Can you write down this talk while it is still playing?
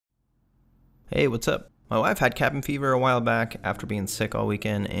Hey, what's up? My wife had cabin fever a while back after being sick all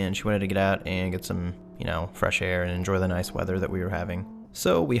weekend, and she wanted to get out and get some, fresh air and enjoy the nice weather that we were having.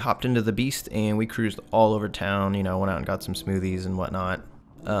 So we hopped into the Beast and we cruised all over town, went out and got some smoothies and whatnot.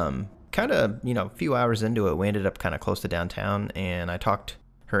 A few hours into it, we ended up kind of close to downtown, and I talked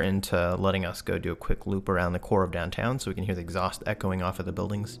her into letting us go do a quick loop around the core of downtown so we can hear the exhaust echoing off of the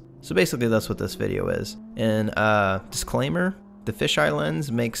buildings. So basically that's what this video is. And disclaimer, the fisheye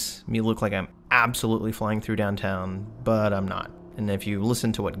lens makes me look like I'm absolutely flying through downtown, but I'm not. And if you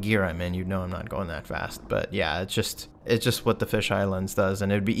listen to what gear I'm in, you'd know I'm not going that fast. But yeah, it's just what the fisheye lens does,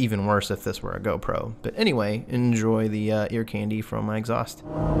 and it'd be even worse if this were a GoPro. But anyway, enjoy the ear candy from my exhaust.